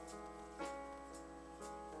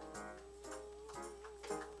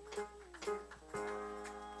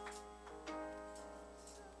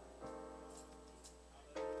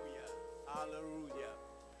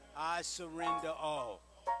I surrender all.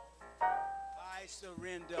 I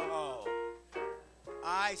surrender all.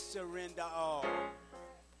 I surrender all.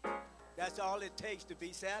 That's all it takes to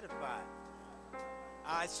be satisfied.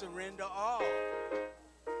 I surrender all.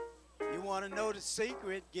 You want to know the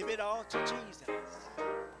secret? Give it all to Jesus.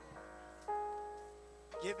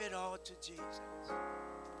 Give it all to Jesus.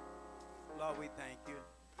 Lord, we thank you.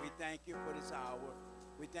 We thank you for this hour.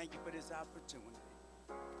 We thank you for this opportunity.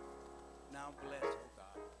 Now bless, oh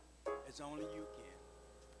God, as only you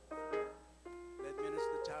can. Let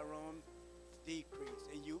Minister Tyrone decrease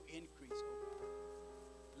and you increase, oh God.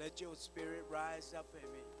 Let your spirit rise up in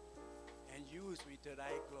me and use me to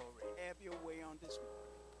thy glory. Have your way on this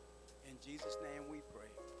morning. In Jesus' name we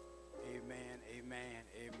pray. Amen, amen,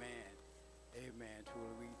 amen, amen.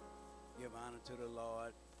 Truly we give honor to the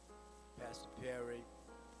Lord. Pastor Perry,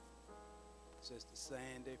 Sister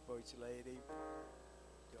Sandy, First Lady,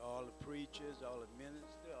 to all the preachers, all the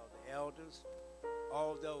ministers, all the elders,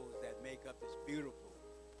 all those that make up this beautiful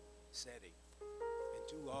setting, and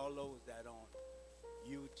to all those that on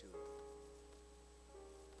YouTube,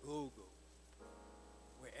 Google,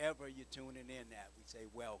 wherever you're tuning in at, we say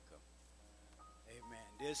welcome. Amen.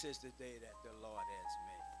 This is the day that the Lord has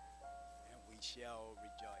made, and we shall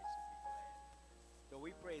rejoice and be glad. So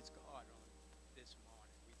we praise God on this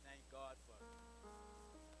morning. We thank God for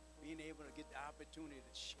being able to get the opportunity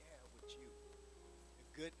to share with you the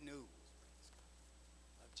good news, praise God,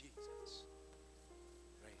 of Jesus.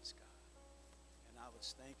 Praise God. And I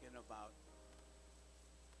was thinking about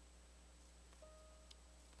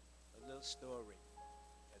a little story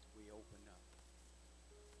as we open up.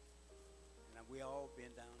 And we all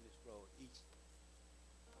been down this road, Easter.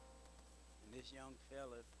 And this young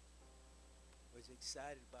fella was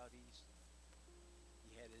excited about Easter.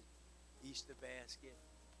 He had his Easter basket.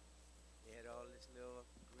 He had all this little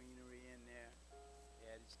greenery in there. He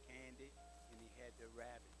had his candy, and he had the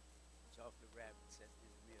rabbit, chocolate rabbit set in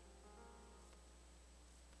the middle.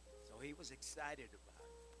 So he was excited about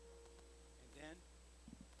it. And then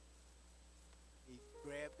he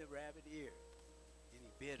grabbed the rabbit ear, and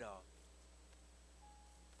he bit off it.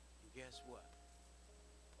 And guess what?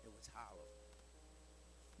 It was hollow.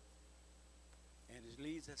 And it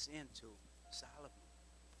leads us into Solomon.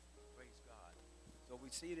 Praise God. So we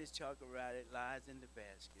see this chocolate rabbit lies in the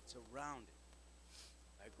basket, surrounded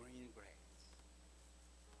by green grass.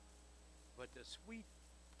 But the sweet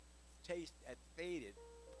taste had faded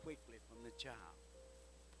quickly from the child.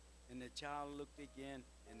 And the child looked again,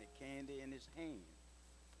 and the candy in his hand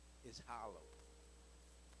is hollow,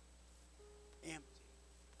 empty,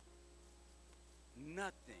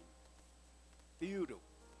 nothing, futile.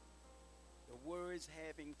 The words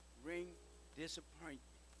having ring disappointment.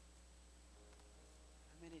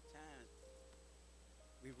 How many times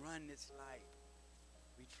we run this life,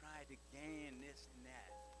 we try to gain this and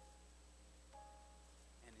that,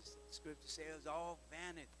 and the scripture says all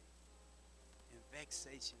vanity and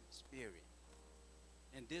vexation of spirit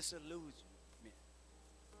and disillusionment.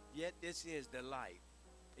 Yet this is the life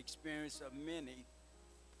experience of many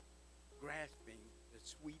grasping the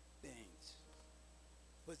sweet things,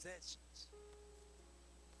 possessions.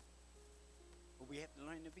 But we have to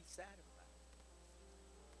learn to be satisfied.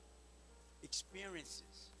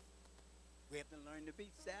 Experiences. We have to learn to be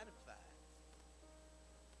satisfied.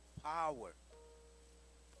 Power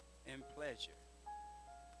and pleasure.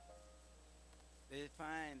 They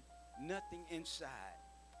find nothing inside.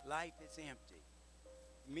 Life is empty,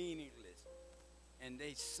 meaningless, and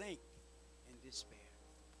they sink in despair.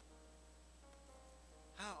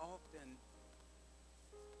 How often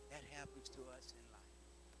that happens to us in life?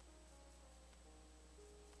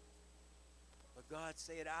 But God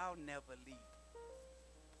said, I'll never leave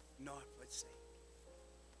nor forsake.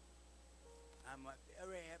 I'm a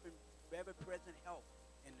very present help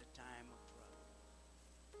in the time of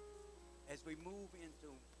trouble. As we move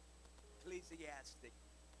into Ecclesiastic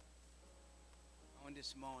on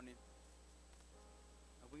this morning,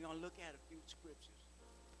 we're going to look at a few scriptures.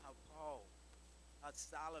 How Paul, how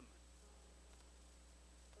Solomon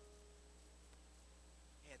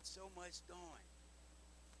had so much going.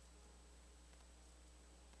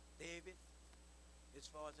 David, his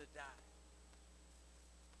father died.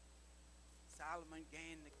 Solomon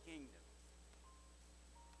gained the kingdom.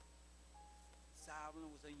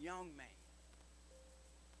 Solomon was a young man.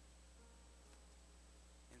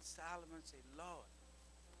 And Solomon said, Lord,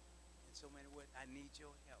 in so many words, I need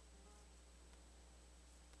your help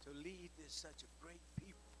to lead this such a great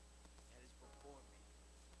people that is before me.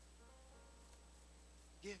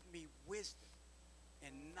 Give me wisdom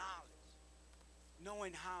and knowledge,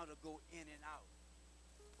 knowing how to go in and out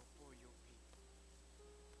before your people.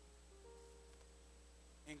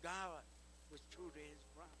 And God was true to his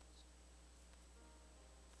promise.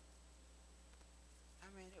 How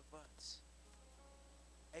many of us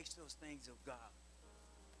ask those things of God?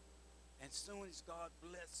 And soon as God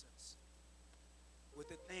blesses us with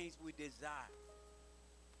the things we desire,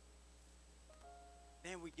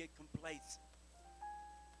 then we get complacent.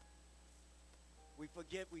 We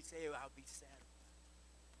forget, we say, oh, I'll be satisfied.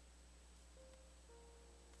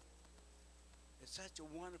 It's such a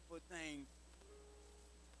wonderful thing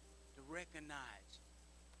to recognize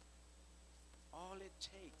all it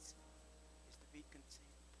takes is to be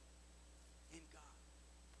content in God.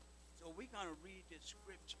 So we're going to read this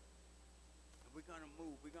scripture, and we're going to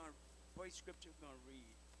move. First scripture we're going to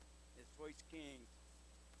read is 1 Kings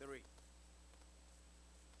 3.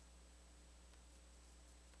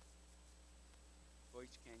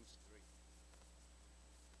 First Kings 3.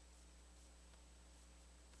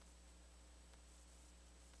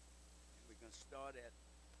 And we're going to start at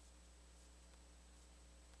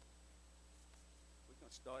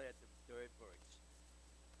the third verse.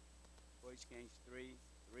 1 Kings 3,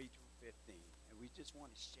 3 through 15. And we just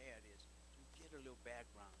want to share this to get a little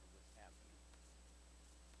background of what's happening.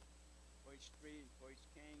 Verse 3 in 1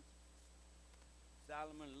 Kings,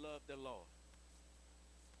 Solomon loved the Lord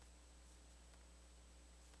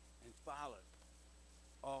and followed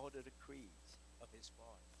all the decrees of his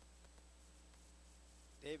father.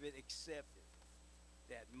 David accepted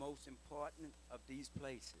that most important of these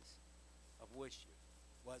places of worship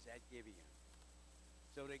was at Gibeon.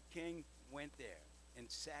 So the king went there and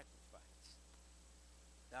sacrificed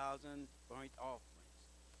 1,000 burnt offerings.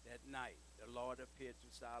 That night, the Lord appeared to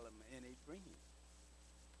Solomon in a dream.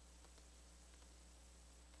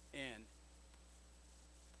 And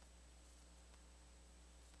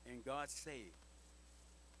God said,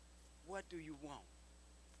 what do you want?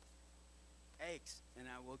 Ask, and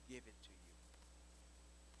I will give it to you.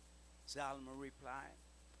 Solomon replied,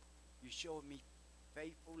 you showed me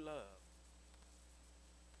faithful love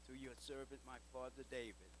to your servant, my father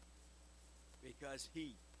David, because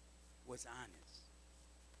he was honest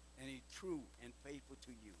and he true and faithful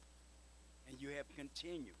to you. And you have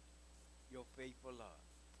continued your faithful love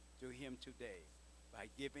to him today by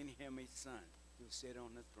giving him a son to sit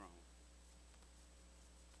on the throne.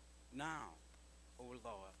 Now, O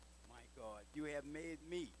Lord, my God, you have made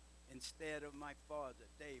me instead of my father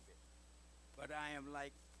David, but I am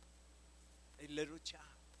like a little child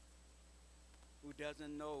who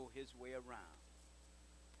doesn't know his way around.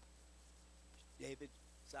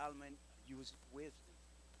 Solomon used wisdom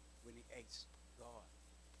when he asked God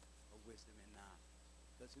for wisdom and knowledge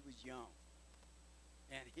because he was young.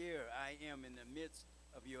 And here I am in the midst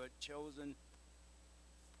of your chosen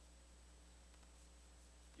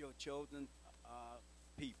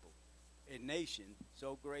people, a nation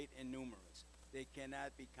so great and numerous they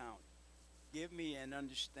cannot be counted. Give me an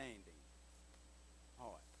understanding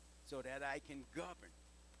heart so that I can govern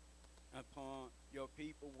upon your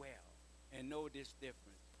people well and know this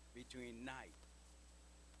difference between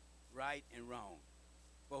right and wrong.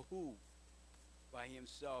 For who by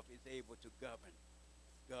himself is able to govern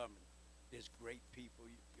this great people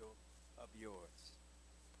of yours?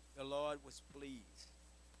 The Lord was pleased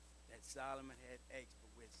that Solomon had asked for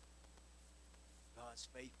wisdom, God's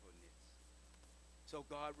faithfulness. So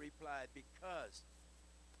God replied, because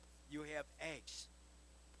you have asked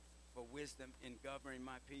for wisdom in governing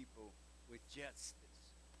my people with justice,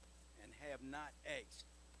 and have not asked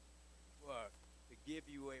to give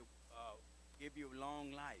you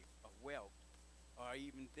long life or wealth or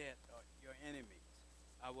even death or your enemies,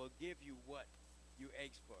 I will give you what you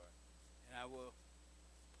asked for, and I will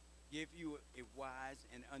give you a wise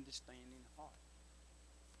and understanding heart,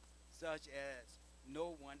 such as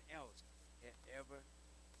no one else had ever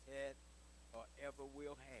had or ever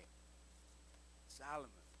will have.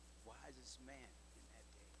 Solomon, wisest man in that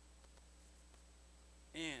day.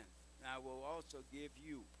 And I will also give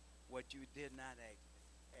you what you did not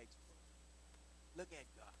ask for. Look at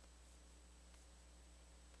God.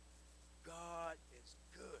 God is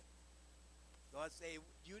good. God said,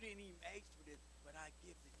 you didn't even ask for this, but I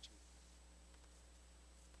give it to you.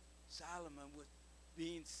 Solomon was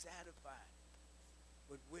being satisfied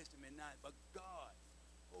with wisdom and knowledge, but God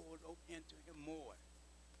poured into him more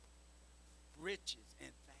riches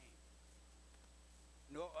and fame.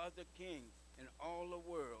 No other king in all the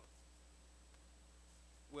world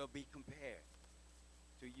will be compared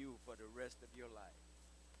to you for the rest of your life.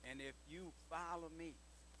 And if you follow me,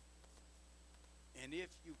 and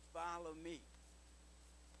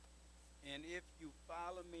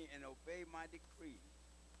obey my decrees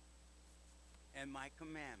and my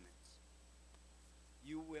commandments,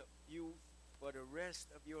 you for the rest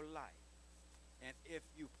of your life. And if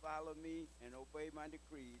you follow me and obey my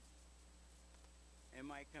decrees and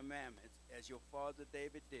my commandments, as your father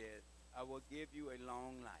David did, I will give you a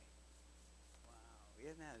long life. Wow,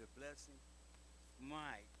 isn't that a blessing?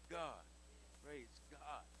 My God, praise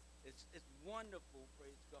God. It's wonderful,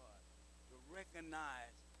 praise God, to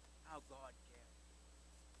recognize how God cared,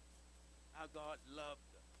 how God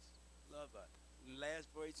loved us, love us. Last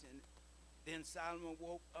verse, and then Solomon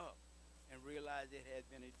woke up and realized it had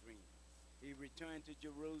been a dream. He returned to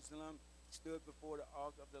Jerusalem, stood before the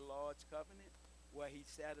ark of the Lord's covenant, where he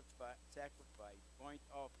sacrificed burnt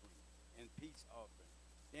offering and peace offering.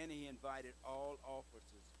 Then he invited all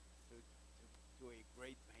officers to a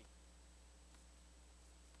great banquet.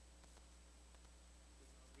 We're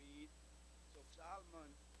going to read. So Solomon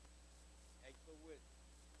asked for wisdom.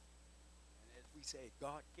 And as we say,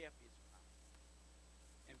 God kept his promise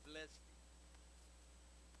and blessed him.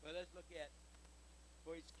 But let's look at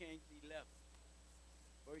 1 Kings 11.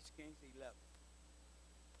 1 Kings 11.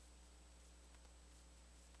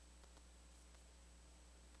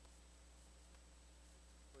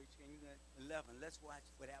 1 Kings 11. Let's watch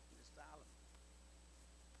what happened to Solomon.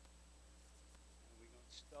 And we're going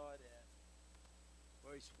to start at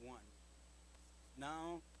verse 1.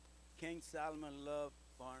 Now, King Solomon loved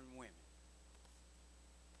foreign women.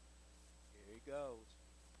 Here he goes.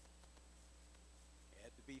 He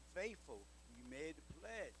had to be faithful. He made the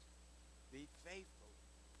pledge. Be faithful.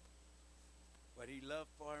 But he loved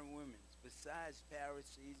foreign women. Besides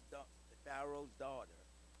Pharaoh's daughter,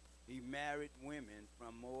 he married women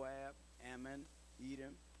from Moab, Ammon,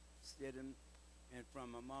 Edom, Sidon, and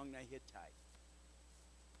from among the Hittites.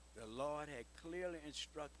 The Lord had clearly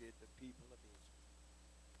instructed the people of Israel.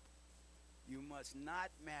 You must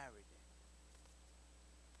not marry them,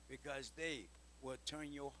 because they will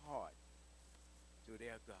turn your heart to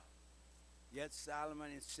their God. Yet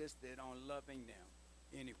Solomon insisted on loving them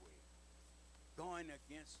anyway, going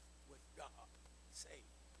against what God said.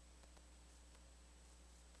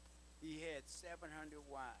 He had 700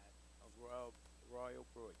 wives of royal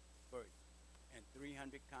birth and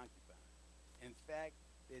 300 concubines. In fact,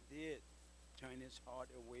 they did turn his heart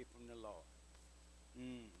away from the Lord.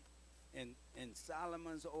 In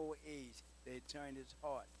Solomon's old age, they turned his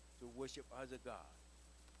heart to worship other gods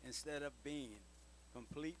instead of being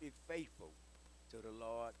completely faithful to the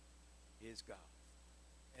Lord his God.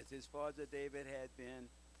 As his father David had been,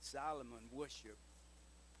 Solomon worshiped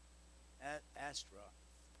Ashtoreth,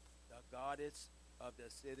 the goddess of the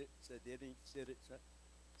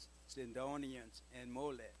Sidonians, and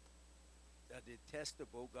Molech, the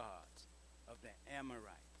detestable gods of the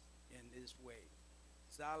Amorites. In this way,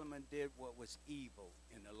 Solomon did what was evil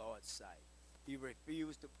in the Lord's sight. He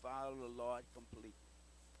refused to follow the Lord completely,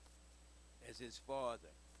 as his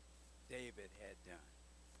father David had done.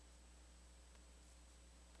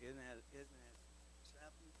 Isn't that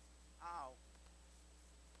something? How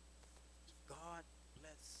God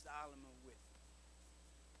blessed Solomon with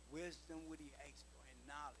wisdom, what he asked for, and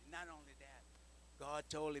knowledge. Not only that, God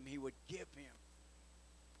told him he would give him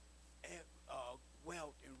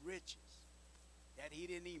wealth and riches that he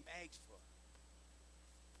didn't even ask for.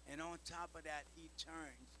 And on top of that, he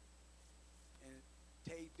turns and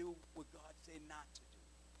do what God said not to do.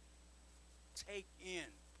 Take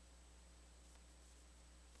in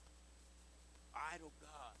idol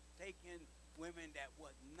gods. Take in women that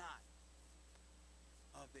was not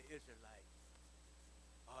of the Israelites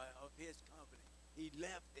or of his covenant. He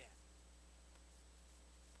left that.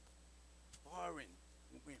 Foreign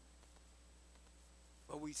women.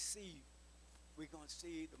 But we're going to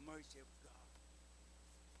see the mercy of God.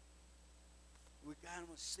 We're going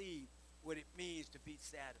to see what it means to be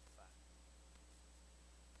satisfied.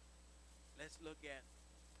 Let's look at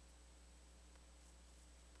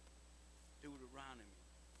Deuteronomy.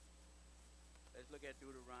 Let's look at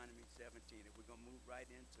Deuteronomy 17. And we're going to move right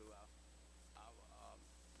into our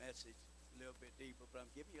message a little bit deeper. But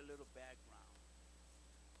I'm giving you a little background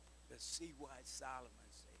to see why Solomon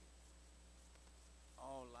said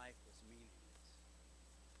all life was meaningless.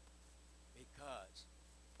 Because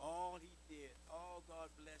all he did, all God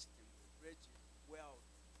blessed him with riches, wealth,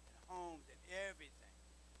 and homes, and everything,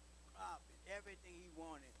 crop, and everything he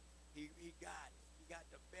wanted, he got it. He got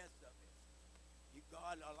the best of it.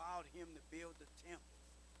 God allowed him to build the temple.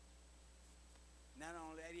 Not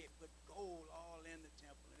only that, he put gold all in the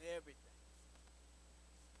temple and everything.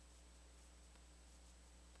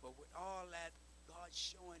 But with all that, God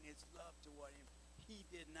showing his love toward him, he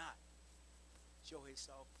did not show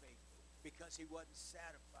himself faithful because he wasn't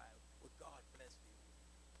satisfied with God blessed him with.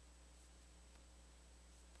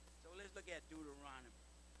 So let's look at Deuteronomy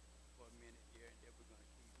for a minute here.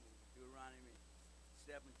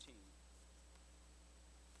 17.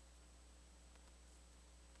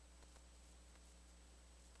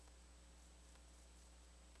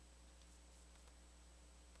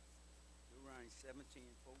 Deuteronomy 17,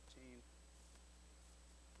 14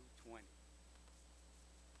 through 20.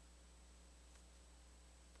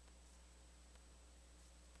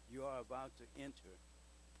 You are about to enter,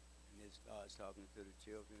 and this God's talking to the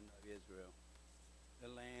children of Israel,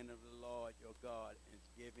 the land of the Lord your God is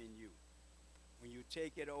giving you. When you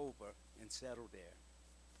take it over and settle there,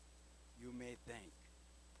 you may think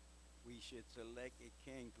we should select a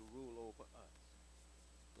king to rule over us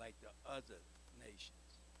like the other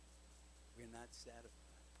nations. We're not satisfied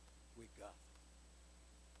with God.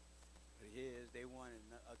 But here's they wanted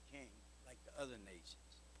a king like the other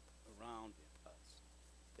nations around us.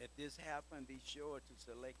 That this happen, be sure to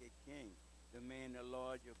select a king, the man the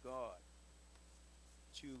Lord your God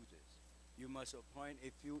chooses. You must appoint a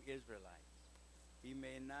few Israelites. He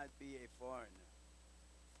may not be a foreigner.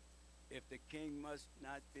 If the king must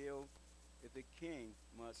not build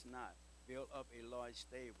up a large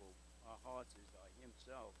stable or horses or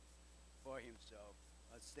for himself,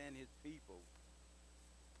 or send his people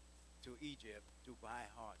to Egypt to buy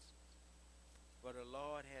horses. For the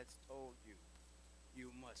Lord has told you,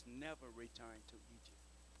 you must never return to Egypt.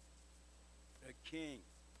 The king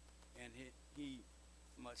and he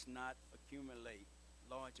must not accumulate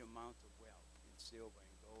large amounts of wealth in silver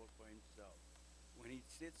and gold for himself. When he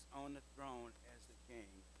sits on the throne as the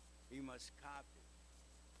king, he must copy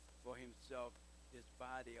for himself this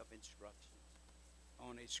body of instructions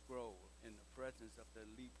on a scroll in the presence of the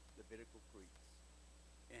Levitical priests.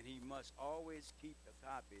 And he must always keep the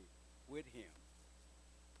copy with him.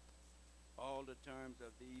 All the terms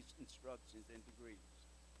of these instructions and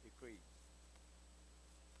decrees.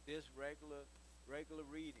 This regular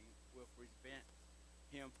reading will prevent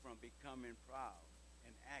him from becoming proud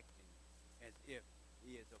and acting as if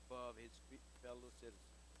he is above his fellow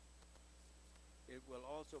citizens. It will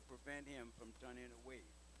also prevent him from turning away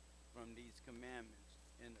from these commandments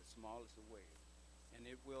in the smallest of ways, and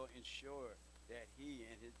it will ensure that he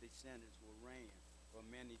and his descendants will reign for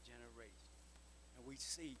many generations. And we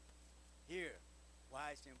see here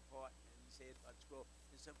why it's important, and he said about scroll,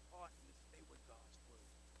 it's important to stay with God's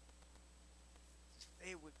word. To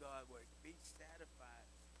stay with God's word, to be satisfied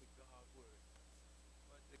with God's word.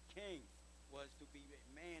 But the king was to be a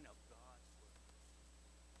man of God's word.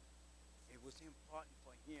 It was important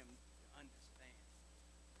for him to understand.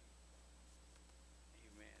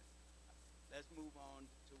 Amen. Let's move on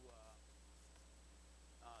to our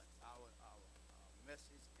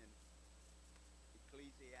message in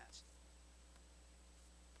Ecclesiastes.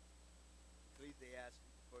 Ecclesiastes,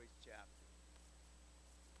 the first chapter.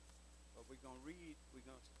 But we're gonna read,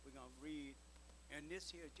 and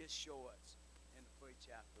this here just show us in the first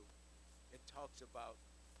chapter. It talks about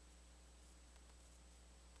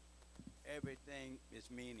everything is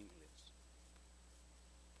meaningless.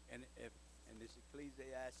 And this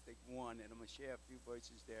Ecclesiastic 1, and I'm gonna share a few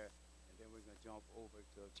verses there, and then we're gonna jump over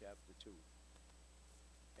to chapter 2.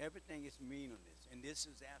 Everything is meaningless, and this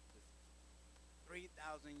is after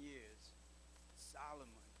 3,000 years.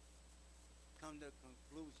 Solomon come to the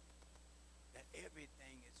conclusion that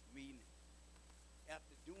everything is meaningless.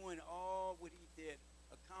 After doing all what he did,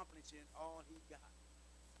 accomplishing all he got,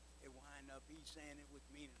 it wind up he's saying it was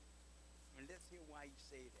meaningless. And let's hear why he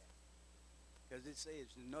say that. Because it says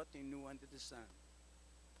nothing new under the sun.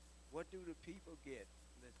 What do the people get?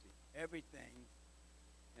 Let's see. Everything.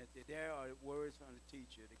 And there are words from the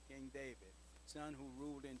teacher, the King David, son who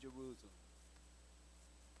ruled in Jerusalem.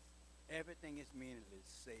 Everything is meaningless,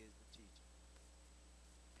 says the teacher.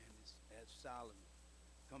 And it's as Solomon.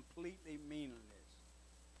 Completely meaningless.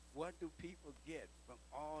 What do people get from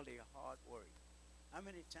all their hard work? How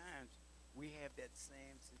many times we have that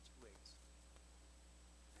same situation?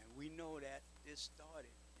 And we know that this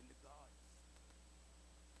started in the garden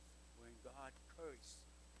when God cursed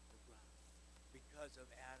the ground because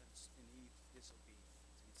of Adam's and Eve's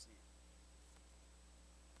disobedience and sin.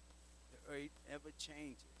 The earth never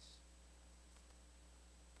changes.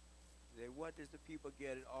 What does the people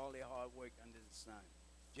get at all their hard work under the sun?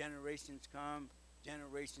 Generations come,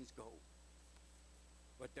 generations go.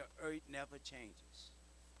 But the earth never changes.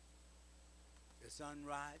 The sun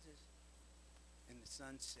rises and the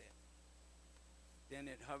sun sets. Then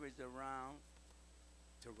it hovers around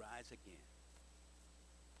to rise again.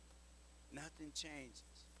 Nothing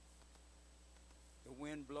changes. The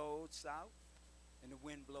wind blows south and the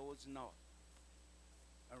wind blows north.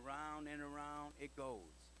 Around and around it goes,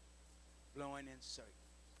 blowing in circles.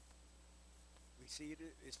 We see it,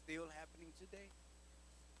 it's still happening today.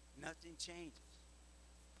 Nothing changes.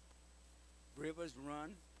 Rivers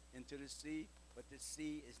run into the sea, but the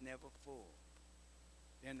sea is never full.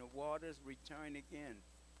 Then the waters return again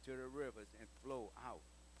to the rivers and flow out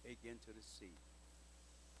again to the sea.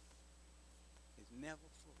 It's never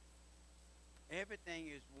full. Everything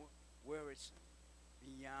is worrisome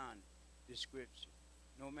beyond description.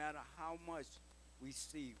 No matter how much we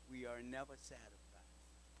see, we are never satisfied.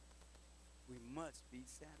 We must be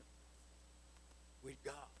satisfied with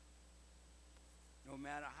God. No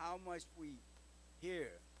matter how much we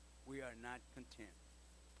hear, we are not content.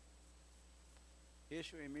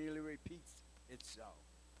 History immediately repeats itself.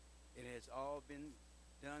 It has all been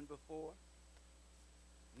done before.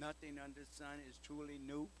 Nothing under the sun is truly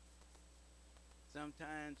new.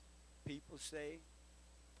 Sometimes people say,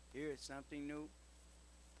 here is something new,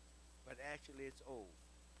 but actually it's old.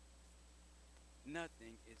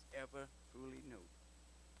 Nothing is ever truly new.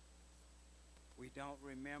 We don't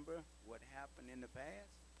remember what happened in the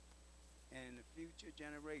past, and in the future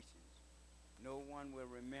generations, no one will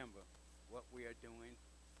remember what we are doing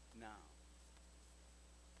now.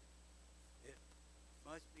 It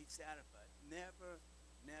must be satisfied. Never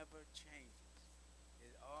changes.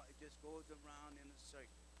 It just goes around in a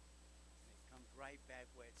circle, and it comes right back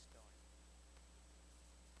where it started.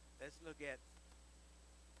 Let's look at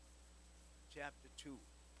chapter 2,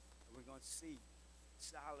 and we're going to see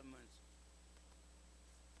Solomon's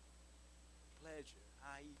pleasure,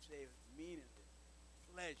 how he says meaningless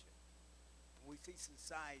pleasure. When we see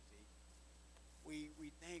society, we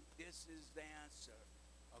think this is the answer: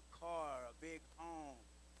 a car, a big home.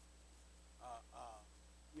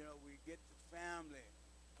 We get the family,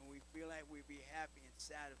 and we feel like we'll be happy and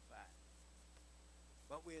satisfied.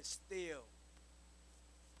 But we're still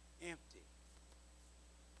empty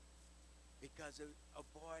because of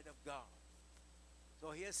void of God.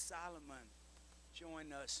 So here's Solomon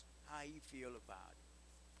showing us how he feel about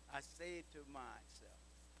it. I say to myself,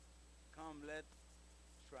 come, let's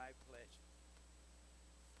try pleasure.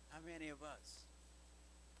 How many of us,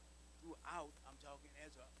 throughout, I'm talking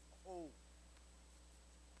as a whole,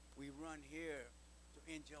 we run here to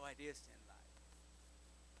enjoy this in life.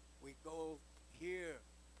 We go here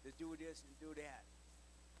to do this and do that,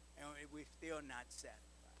 and we're still not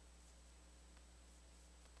satisfied.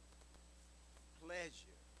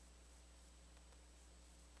 Pleasure.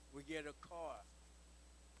 We get a car.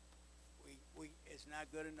 It's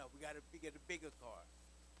not good enough. We got to get a bigger car.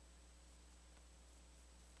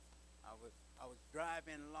 I was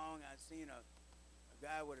driving along. I seen a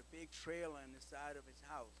guy with a big trailer on the side of his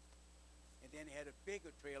house, and then he had a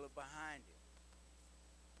bigger trailer behind it.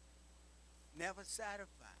 Never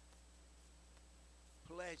satisfied.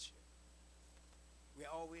 Pleasure. We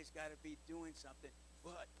always got to be doing something,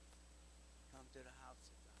 but come to the house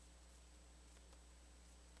of God.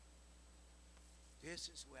 This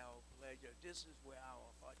is where our pleasure, this is where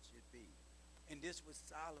our heart should be. And this was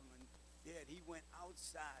Solomon did. He went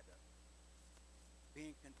outside of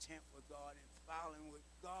being content with God and following what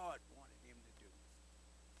God wanted him to do.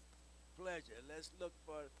 Pleasure. Let's look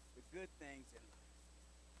for the good things in life.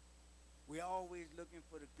 We're always looking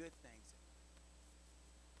for the good things in life.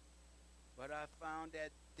 But I found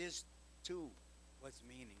that this too was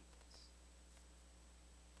meaningless.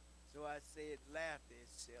 So I said laughter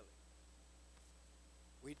is silly.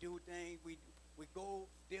 We do things, we go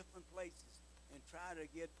different places and try to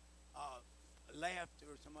get laughter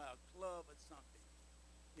or a club or something.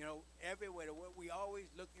 Everywhere. We always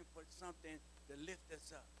looking for something to lift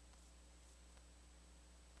us up,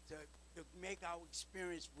 to make our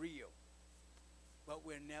experience real. But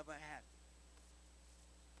we're never happy.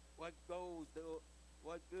 What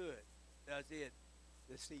good does it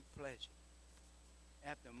to seek pleasure?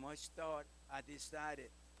 After much thought, I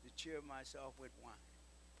decided to cheer myself with wine.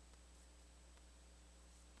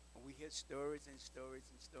 And we hear stories and stories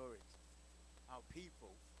and stories. How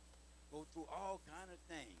people go through all kind of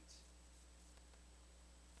things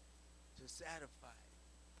to satisfy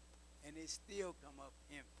it, and they still come up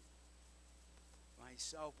empty.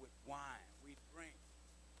 Myself with wine, we drink,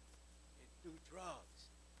 and do drugs.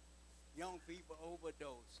 Young people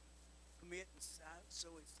overdose, committing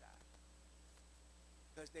suicide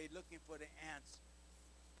because they're looking for the answer.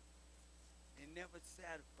 They're never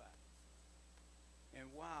satisfied.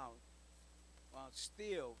 And while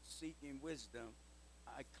still seeking wisdom,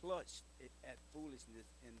 I clutched it at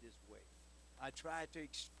foolishness in this way. I tried to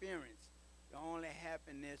experience the only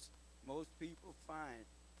happiness most people find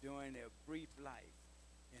during their brief life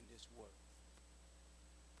in this world.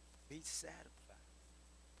 Be satisfied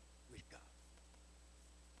with God.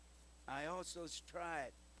 I also tried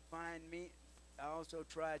to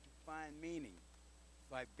find meaning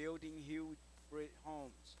by building huge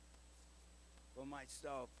homes for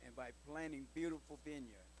myself, and by planting beautiful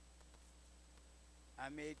vineyards. I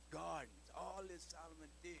made gardens. All this Solomon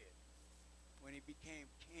did when he became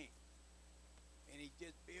king. And he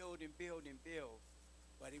just built and built and built.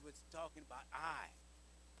 But he was talking about I.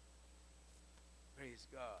 Praise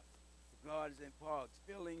God. The gardens and parks,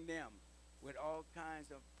 filling them with all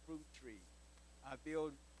kinds of fruit trees. I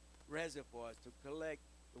built reservoirs to collect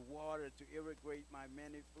the water to irrigate my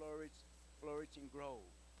many flourishing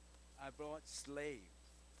groves. I brought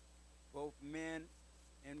slaves, both men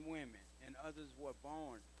and women, and others were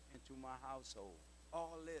born into my household.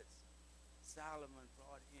 All this Solomon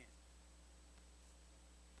brought in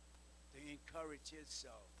to encourage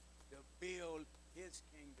himself, to build his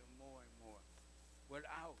kingdom more and more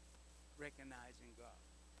without recognizing God.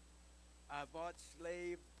 I bought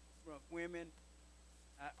slave women.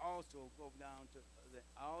 I also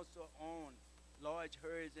I also own large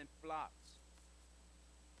herds and flocks,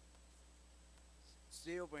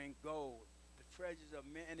 silver and gold, the treasures of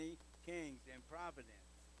many kings and providence.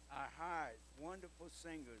 I hired wonderful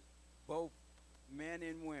singers, both men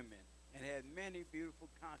and women, and had many beautiful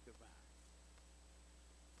concubines.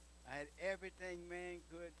 I had everything man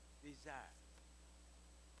could desire,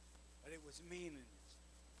 but it was meaningless.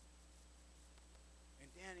 And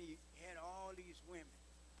then he had all these women,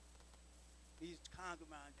 these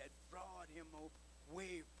concubines that brought him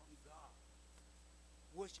away from God,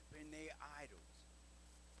 worshiping their idols.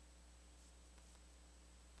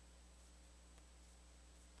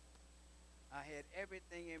 I had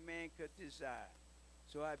everything a man could desire.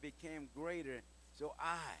 So I became greater. So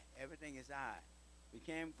everything is I,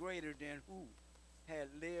 became greater than who had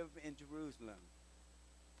lived in Jerusalem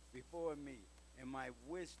before me. And my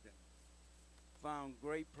wisdom found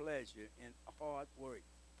great pleasure in hard work,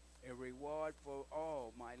 a reward for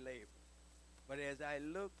all my labor. But as I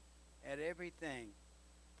looked at everything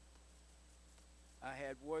I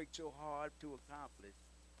had worked so hard to accomplish,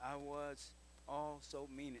 it was also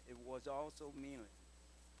meaningless,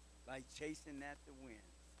 like chasing at the wind.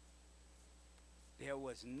 There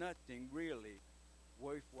was nothing really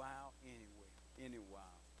worthwhile anywhere.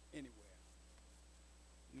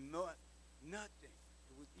 Nothing.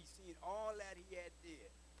 He seen all that he had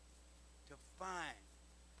did to find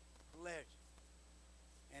pleasure,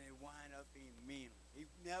 and it wound up being meaningless. He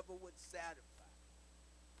never would satisfy.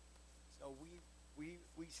 So we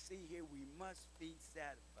see here we must be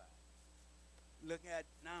satisfied. We look at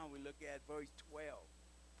verse 12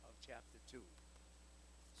 of chapter 2.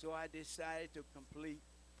 So I decided to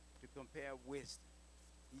compare wisdom.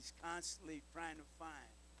 He's constantly trying to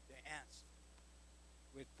find the answer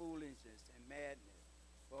with foolishness and madness.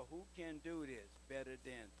 For who can do this better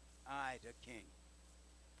than I, the king?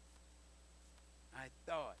 I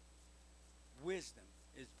thought wisdom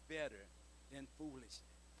is better than foolishness,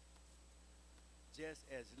 just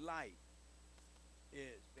as light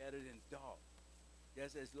is better than dark.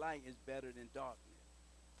 Just as light is better than darkness.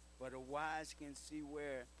 For the wise can see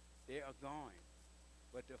where they are going,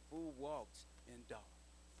 but the fool walks in dark.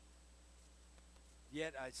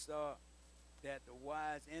 Yet I saw that the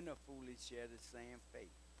wise and the foolish share the same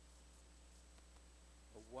fate.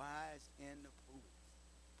 The wise and the foolish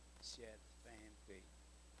share the same fate.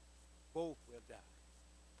 Both will die.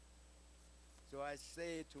 So I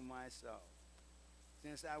said to myself,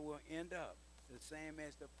 since I will end up the same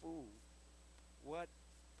as the fool, what's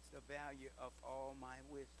the value of all my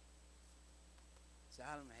wisdom?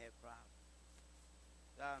 Solomon had problems.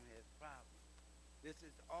 This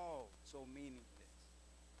is all so meaningless.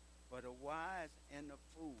 For the wise and the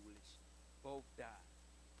foolish both die.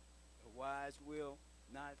 The wise will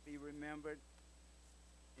not be remembered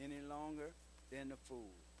any longer than the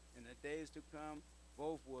fool. In the days to come,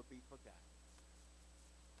 both will be forgotten.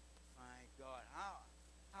 My God,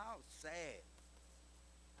 how sad.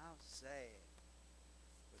 How sad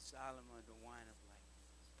for Solomon to wind up like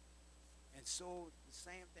this. And so the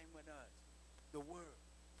same thing with us, the world.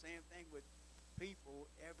 Same thing with people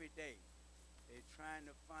every day. They're trying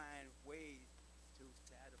to find ways to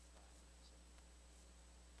satisfy themselves.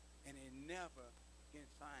 And they never can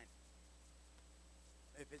find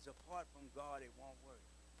it. If it's apart from God, it won't work.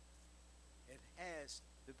 It has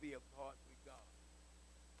to be apart with God.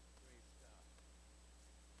 Praise God.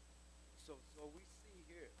 So we see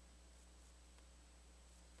here,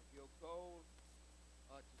 if your goal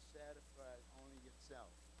are to satisfy only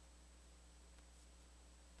yourself,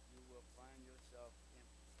 you will find yourself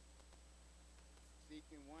empty,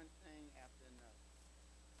 seeking one thing after another,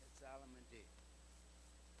 as Solomon did.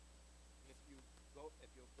 If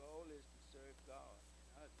your goal is to serve God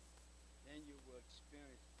and others, then you will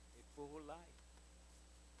experience a full life,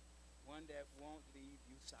 one that won't leave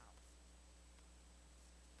you sour.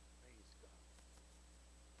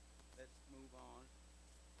 let's move on.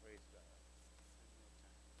 Praise God. One more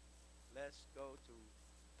time. Let's go to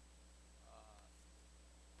uh,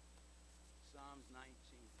 Psalms 19.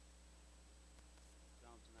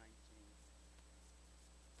 Psalms 19.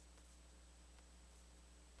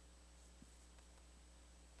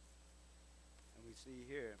 And we see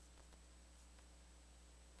here,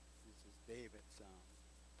 this is David's psalm.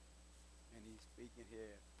 And he's speaking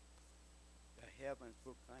here, the heavens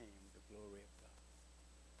proclaim the glory of God.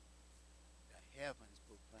 The heavens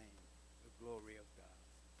proclaim the glory of God.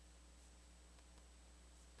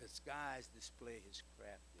 The skies display his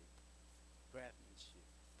craftsmanship.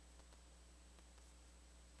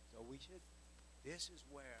 So this is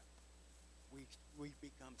where we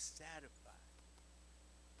become satisfied.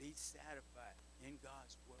 Be satisfied in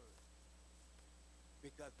God's word.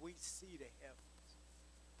 Because we see the heavens.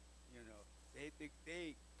 You know, they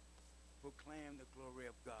proclaim the glory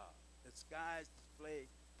of God. The skies display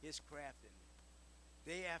his craftiness.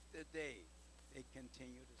 Day after day, they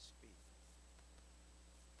continue to speak.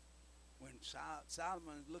 When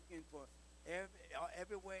Solomon is looking for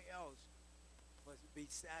everywhere else was to be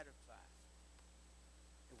satisfied,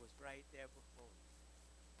 it was right there before him,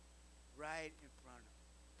 right in front of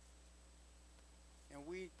him. And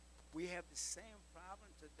we have the same problem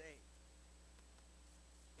today.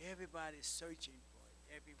 Everybody's searching for it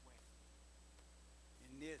everywhere,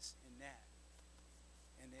 in this, in that,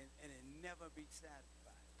 and it never be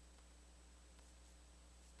satisfied.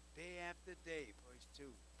 Day after day, verse 2,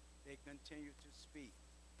 they continue to speak,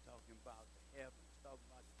 talking about the heavens, talking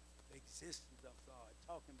about the existence of God,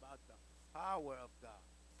 talking about the power of God.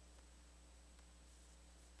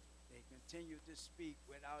 They continue to speak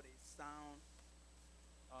without a sound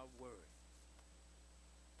or word.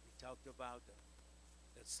 We talked about the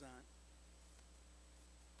sun.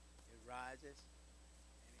 It rises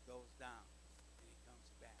and it goes down and it comes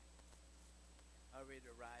back. Hurry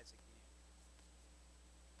to rise again.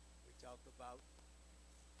 We talked about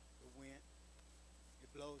the wind.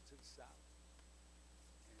 It blows to the south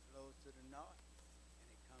and it blows to the north and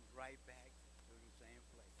it comes right back to the same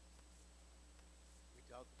place. We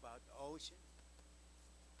talked about the ocean.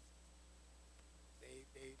 They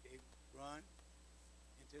run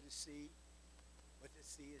into the sea, but the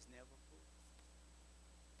sea is never full.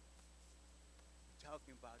 We're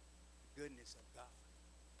talking about the goodness of God.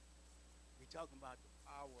 We're talking about the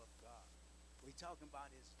power of God. We're talking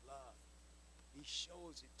about his love. He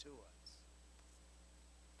shows it to us.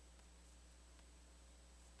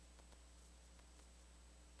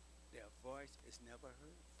 Their voice is never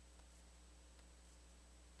heard.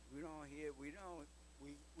 We don't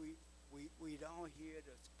hear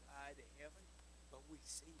the sky, the heaven, but we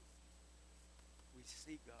see it. We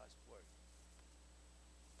see God's work.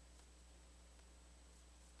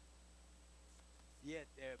 Yet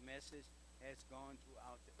their message has gone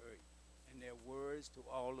throughout the earth, and their words to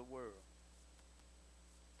all the world,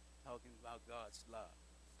 talking about God's love.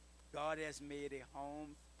 God has made a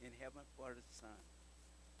home in heaven for the Son.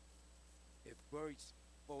 It bursts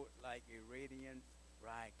forth like a radiant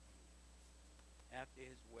bridegroom after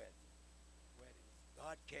his wedding.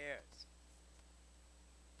 God cares.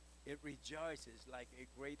 It rejoices like a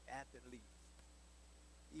great athlete,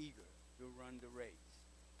 eager to run the race.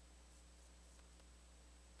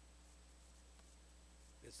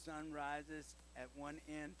 The sun rises at one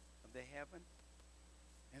end of the heaven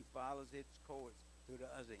and follows its course to the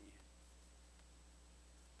other end.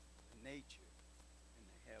 The nature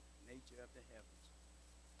of the heavens.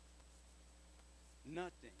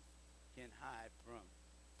 Nothing can hide from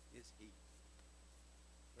his heat.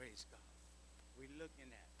 Praise God. We're looking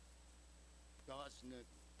at God's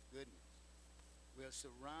goodness. We're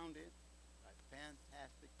surrounded by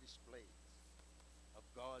fantastic displays of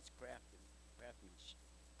God's craftsmanship.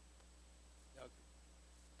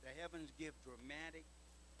 The heavens give dramatic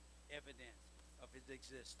evidence of his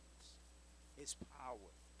existence, his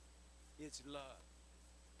power, his love,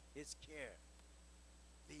 his care.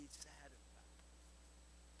 Be satisfied.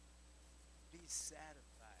 Be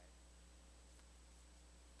satisfied.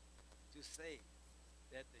 To say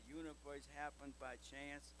that the universe happened by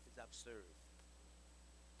chance is absurd.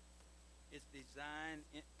 Its design,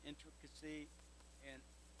 intricacy, and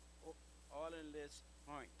orderliness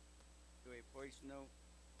point to a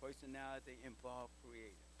personality involved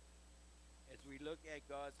creator. As we look at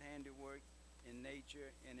God's handiwork in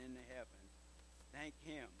nature and in the heavens, thank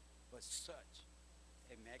him for such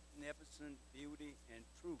a magnificent beauty and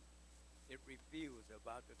truth it reveals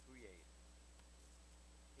about the Creator.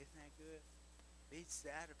 Isn't that good? Be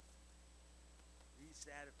satisfied. Be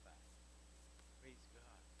satisfied. Praise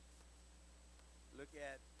God. Look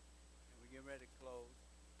at, and we're getting ready to close.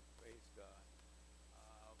 Praise God.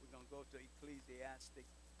 We're going to go to Ecclesiastic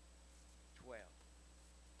 12.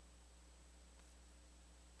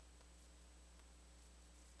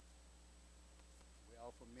 We're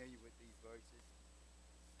all familiar with these verses.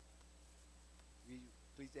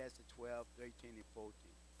 Ecclesiastes 12, 13, and 14.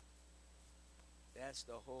 That's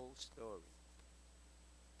the whole story.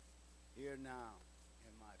 Here now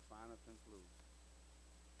in my final conclusion.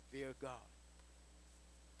 Fear God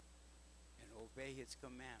and obey his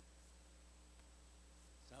commandments.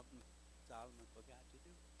 Something Solomon forgot to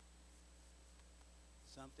do.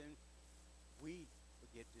 Something we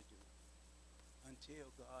forget to do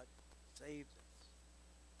until God saves us,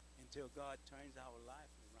 until God turns our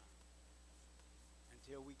life around,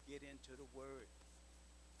 until we get into the Word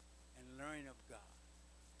and learn of God.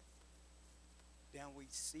 Then we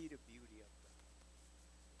see the beauty of God.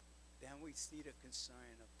 Then we see the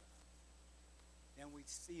concern of God. Then we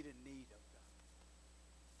see the need of God.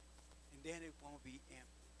 And then it won't be empty.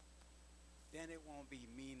 Then it won't be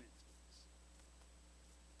meaningless.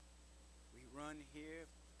 We run here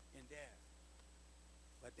and there,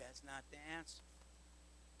 but that's not the answer.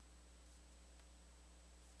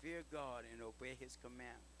 Fear God and obey his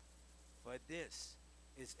commandments, for this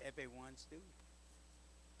is everyone's duty.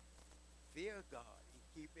 Fear God and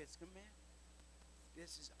keep his commandments.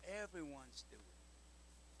 This is everyone's duty.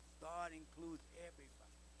 God includes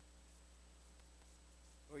everybody.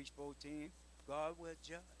 Verse 14, God will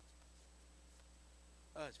judge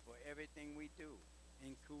us for everything we do,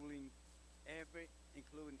 including every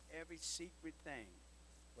secret thing,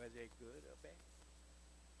 whether they're good or bad.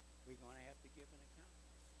 We're going to have to give an account.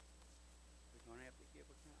 We're going to have to give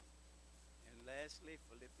account. And lastly,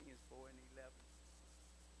 Philippians 4 and 11.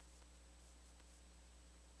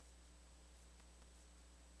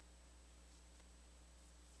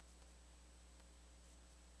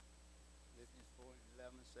 Philippians 4 and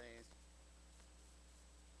 11 says,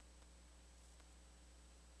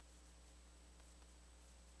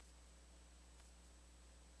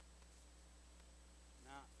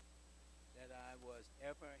 not that I was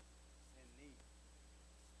ever in need,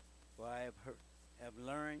 for I have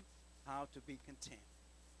learned how to be content,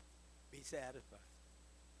 be satisfied,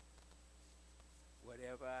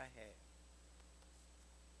 whatever I have.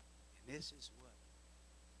 And this is what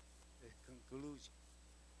the conclusion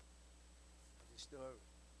of the story.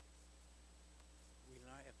 We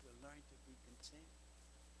have to learn to be content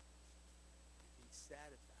and be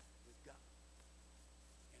satisfied with God.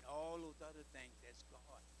 And all those other things that's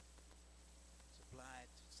God supplied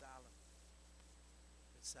to Solomon.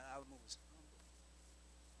 But Solomon was humble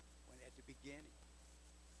when at the beginning,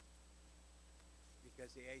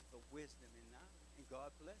 because he asked for wisdom and knowledge, and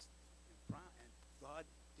God blessed him. And God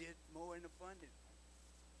did more in abundance.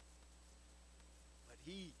 But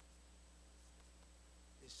he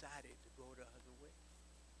decided to go the other way.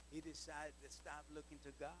 He decided to stop looking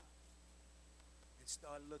to God and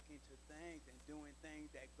start looking to things and doing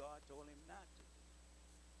things that God told him not to do.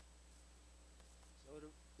 So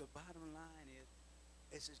the bottom line is,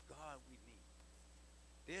 this is God we need.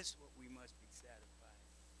 This is what we must be satisfied.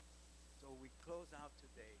 So we close out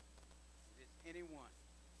today. If there's anyone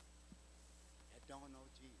that don't know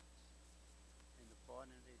Jesus and the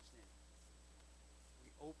pardon of their sins,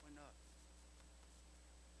 we open up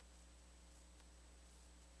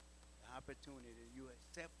the opportunity that you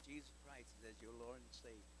accept Jesus Christ as your Lord and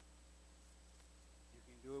Savior. You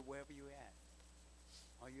can do it wherever you're at.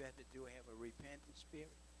 All you have to do is have a repentant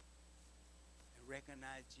spirit and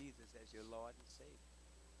recognize Jesus as your Lord and Savior.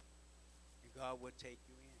 And God will take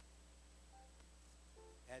you in.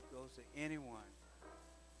 That goes to anyone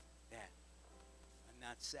that are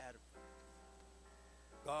not satisfied.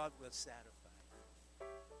 God will satisfy you.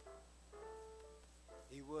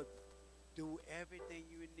 He will do everything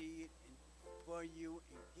you need and for you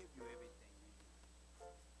and give you everything you need.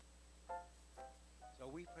 So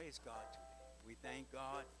we praise God today. We thank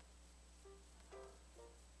God.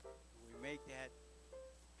 We make that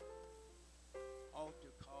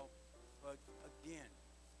altar call again,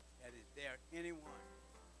 that is there anyone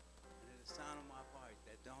under the sound of my voice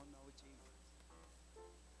that don't know Jesus.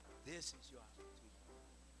 This is your opportunity.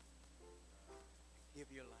 Give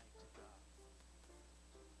your life to God.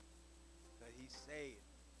 But he said,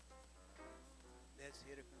 let's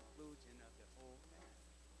hear the conclusion of the whole matter.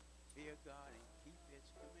 Fear God and keep his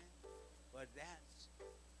commandments. But that's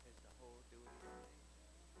the whole duty today.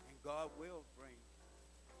 And God will bring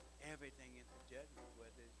everything into judgment,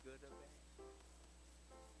 whether it's good or bad.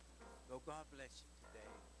 So God bless you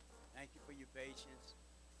today. Thank you for your patience.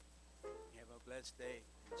 Have a blessed day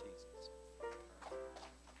in Jesus.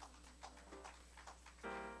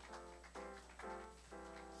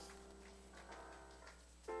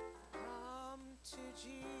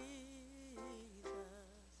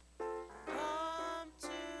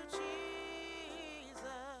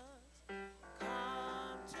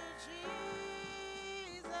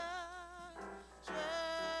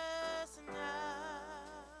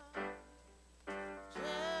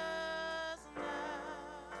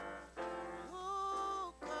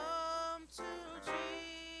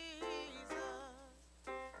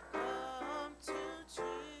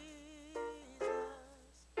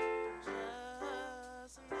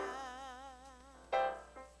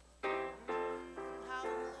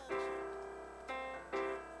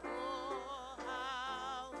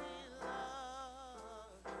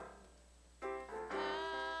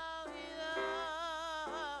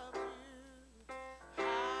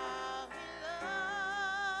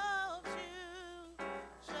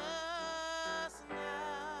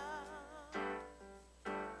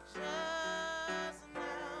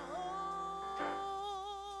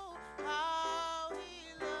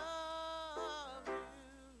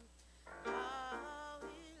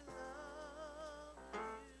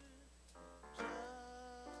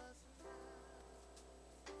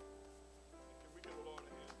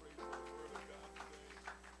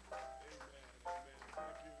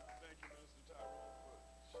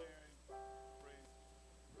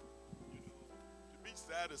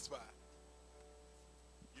 satisfied.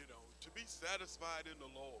 You know, to be satisfied in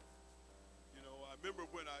the Lord. You know, I remember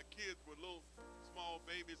when our kids were little, small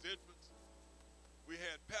babies, infants, we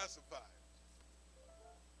had pacifiers.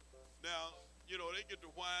 Now, you know, they get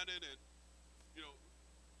to whining and, you know,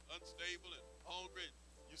 unstable and hungry.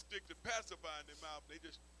 And you stick the pacifier in their mouth, they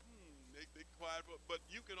just, they quiet. But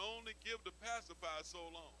you can only give the pacifier so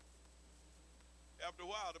long. After a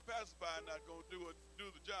while, the pacifier not going to do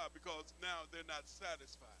the job because now they're not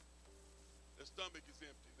satisfied. Their stomach is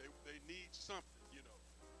empty. They need something, you know.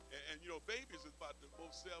 And you know, babies is about the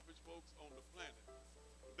most selfish folks on the planet.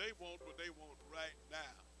 They want what they want right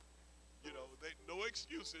now. You know, no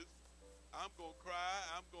excuses. I'm going to cry.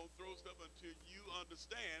 I'm going to throw stuff until you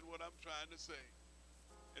understand what I'm trying to say.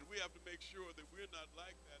 And we have to make sure that we're not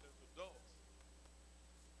like that as adults.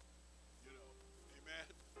 You know, amen.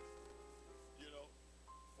 You know,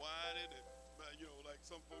 whining and, you know, like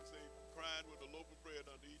some folks say, crying with a loaf of bread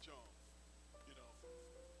under each arm. You know,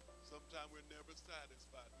 sometimes we're never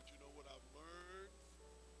satisfied. But you know what I've learned?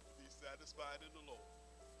 To be satisfied in the Lord.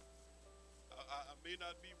 I may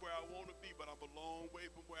not be where I want to be, but I'm a long way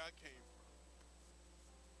from where I came from.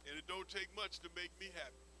 And it don't take much to make me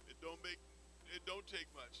happy. It don't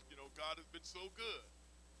take much. You know, God has been so good.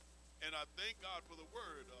 And I thank God for the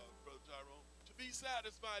word, Brother Tyrone, to be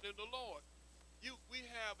satisfied in the Lord. We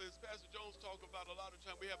have, as Pastor Jones talked about a lot of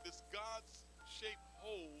time, we have this God-shaped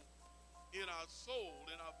hole in our soul,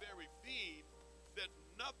 in our very being, that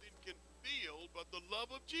nothing can fill but the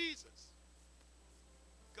love of Jesus.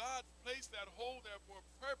 God placed that hole there for a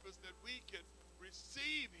purpose that we can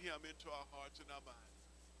receive him into our hearts and our minds.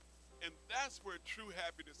 And that's where true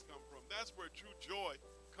happiness comes from. That's where true joy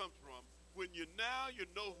comes from. When you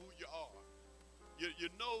know who you are. You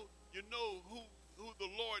know who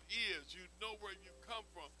the Lord is. You know where you come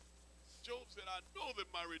from. Job said, I know that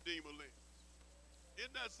my Redeemer lives.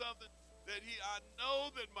 Isn't that something? I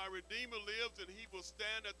know that my Redeemer lives and he will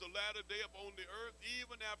stand at the latter day upon the earth,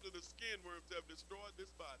 even after the skin worms have destroyed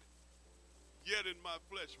this body. Yet in my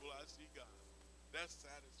flesh will I see God. That's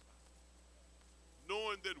satisfying.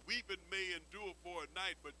 Knowing that weeping may endure for a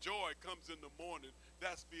night, but joy comes in the morning,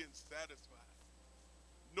 that's being satisfied.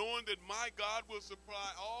 Knowing that my God will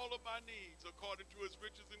supply all of my needs according to his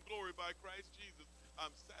riches and glory by Christ Jesus,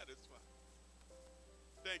 I'm satisfied.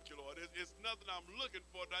 Thank you, Lord. It's nothing I'm looking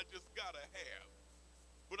for that I just got to have.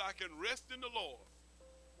 But I can rest in the Lord.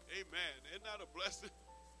 Amen. Isn't that a blessing?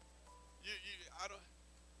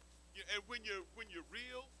 And when you're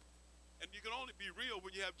real, and you can only be real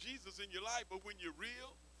when you have Jesus in your life, but when you're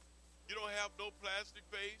real, you don't have no plastic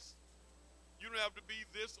face. You don't have to be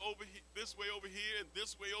this way over here and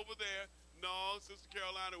this way over there. No, Sister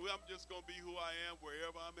Carolina, I'm just going to be who I am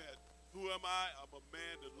wherever I'm at. Who am I? I'm a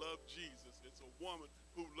man that loves Jesus. It's a woman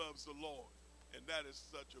who loves the Lord. And that is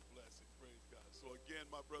such a blessing. Praise God. So again,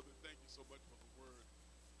 my brother, thank you so much for the word.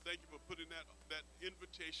 Thank you for putting that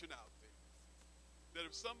invitation out there. That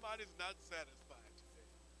if somebody's not satisfied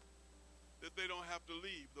today, that they don't have to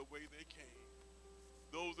leave the way they came.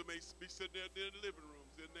 Those that may be sitting there in their living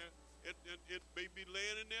rooms, it may be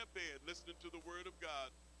laying in their bed listening to the word of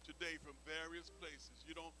God today from various places.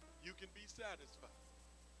 You can be satisfied.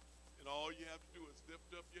 And all you have to do is lift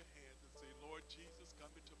up your hands and say, Lord Jesus, come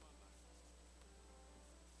into my life.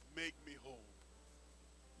 Make me whole.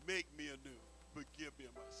 Make me anew. Forgive me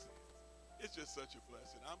of my sins. It's just such a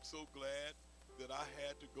blessing. I'm so glad that I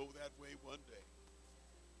had to go that way one day.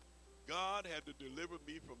 God had to deliver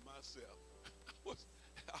me from myself.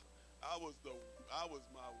 I was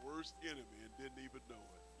my worst enemy and didn't even know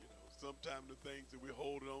it. You know, sometimes the things that we're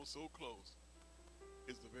holding on so close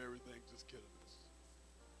is the very thing just killing us.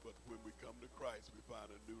 But when we come to Christ, we find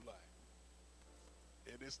a new life.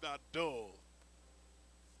 And it's not dull.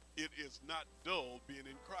 It is not dull being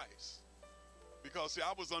in Christ. Because, see,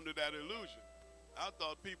 I was under that illusion. I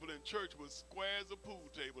thought people in church were square as a pool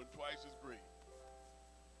table and twice as green.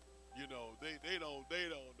 You know, they don't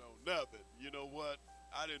know nothing. You know what?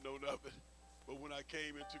 I didn't know nothing. But when I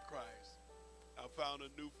came into Christ, I found a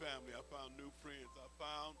new family. I found new friends. I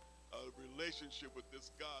found a relationship with this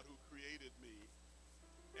God who created me.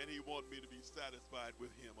 And he wants me to be satisfied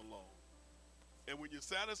with him alone. And when you're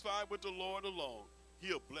satisfied with the Lord alone,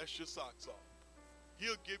 he'll bless your socks off.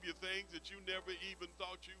 He'll give you things that you never even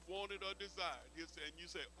thought you wanted or desired. And you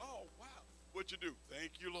say, oh, wow, what you do?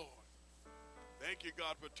 Thank you, Lord. Thank you,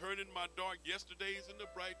 God, for turning my dark yesterdays into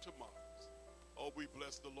bright tomorrows. Oh, we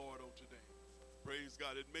bless the Lord on today. Praise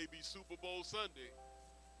God. It may be Super Bowl Sunday,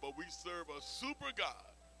 but we serve a super God.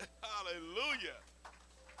 Hallelujah.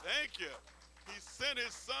 Thank you. He sent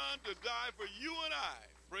his son to die for you and I.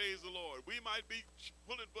 Praise the Lord. We might be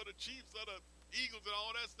pulling for the Chiefs or the Eagles and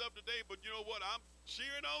all that stuff today, but you know what? I'm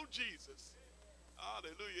cheering on Jesus.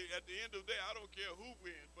 Hallelujah. At the end of the day, I don't care who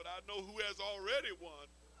wins, but I know who has already won,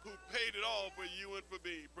 who paid it all for you and for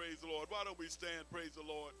me. Praise the Lord. Why don't we stand? Praise the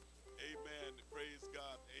Lord. Amen. Praise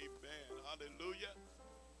God. Amen. Hallelujah.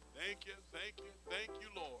 Thank you. Thank you. Thank you,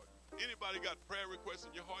 Lord. Anybody got prayer requests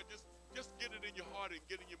in your heart? Just get it in your heart and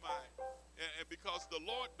get it in your mind. And because the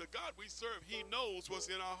Lord, the God we serve, he knows what's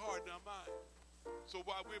in our heart and our mind. So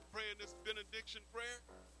while we're praying this benediction prayer,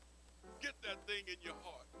 get that thing in your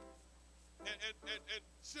heart. And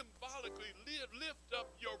symbolically lift up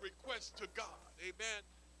your request to God. Amen.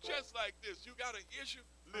 Just like this. You got an issue,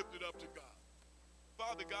 lift it up to God.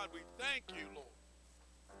 Father God, we thank you, Lord.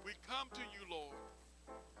 We come to you, Lord,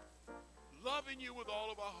 loving you with all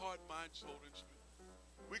of our heart, mind, soul, and strength.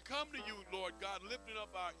 We come to you, Lord God, lifting up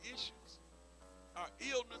our issues, our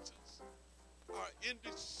illnesses, our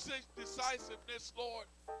indecisiveness, Lord,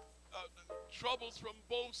 troubles from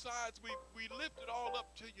both sides. We lift it all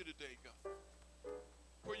up to you today, God.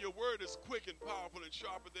 For your word is quick and powerful and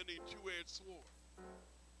sharper than a two-edged sword.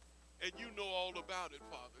 And you know all about it,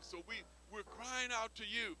 Father. So we're crying out to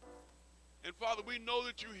you. And Father, we know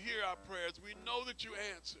that you hear our prayers. We know that you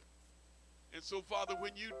answer. And so, Father,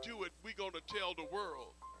 when you do it, we're going to tell the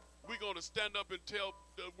world. We're going to stand up and tell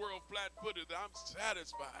the world flat-footed that I'm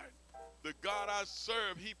satisfied. The God I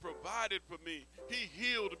serve, he provided for me. He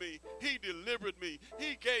healed me. He delivered me.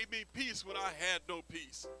 He gave me peace when I had no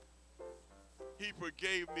peace. He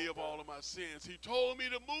forgave me of all of my sins. He told me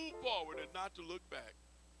to move forward and not to look back.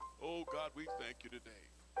 Oh, God, we thank you today.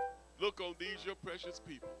 Look on these, your precious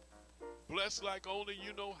people. Bless like only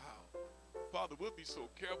you know how. Father, we'll be so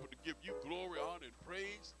careful to give you glory, honor, and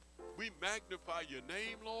praise. We magnify your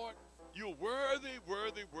name, Lord. You're worthy,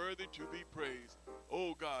 worthy, worthy to be praised.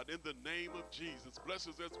 Oh, God, in the name of Jesus, bless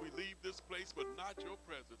us as we leave this place, but not your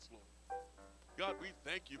presence, Lord. God, we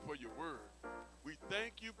thank you for your word. We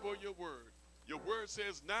thank you for your word. Your word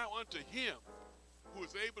says, now unto him who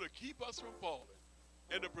is able to keep us from falling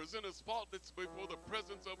and to present us faultless before the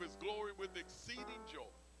presence of his glory with exceeding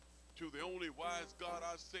joy. To the only wise God,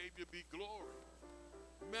 our Savior, be glory,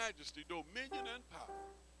 majesty, dominion, and power,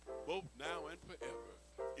 both now and forever.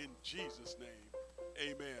 In Jesus' name,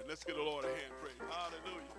 amen. Let's give the Lord a hand praise. Hallelujah.